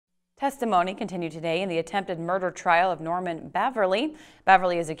Testimony continued today in the attempted murder trial of Norman Beverly.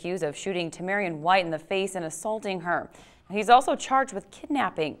 Beverly is accused of shooting Tamarian White in the face and assaulting her. He's also charged with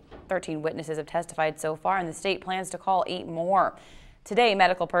kidnapping. 13 witnesses have testified so far, and the state plans to call 8 more. Today,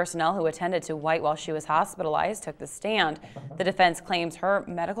 medical personnel who attended to White while she was hospitalized took the stand. The defense claims her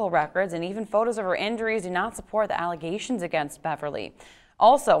medical records and even photos of her injuries do not support the allegations against Beverly.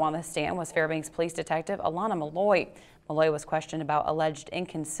 Also on the stand was Fairbanks Police Detective Alana Malloy. Malloy was questioned about alleged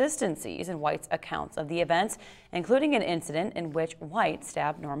inconsistencies in White's accounts of the events, including an incident in which White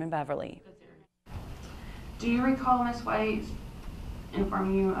stabbed Norman Beverly. Do you recall Miss White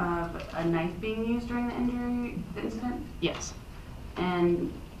informing you of a knife being used during the incident? Yes.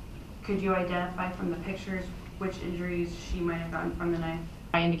 And could you identify from the pictures which injuries she might have gotten from the knife?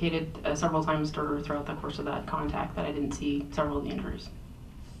 I indicated several times to her throughout the course of that contact that I didn't see several of the injuries.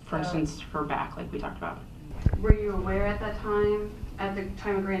 For instance, her back, like we talked about. Were you aware at the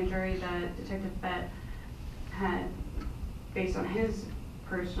time of grand jury, that Detective Bett had, based on his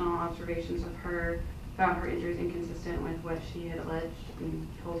personal observations of her, found her injuries inconsistent with what she had alleged and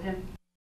told him?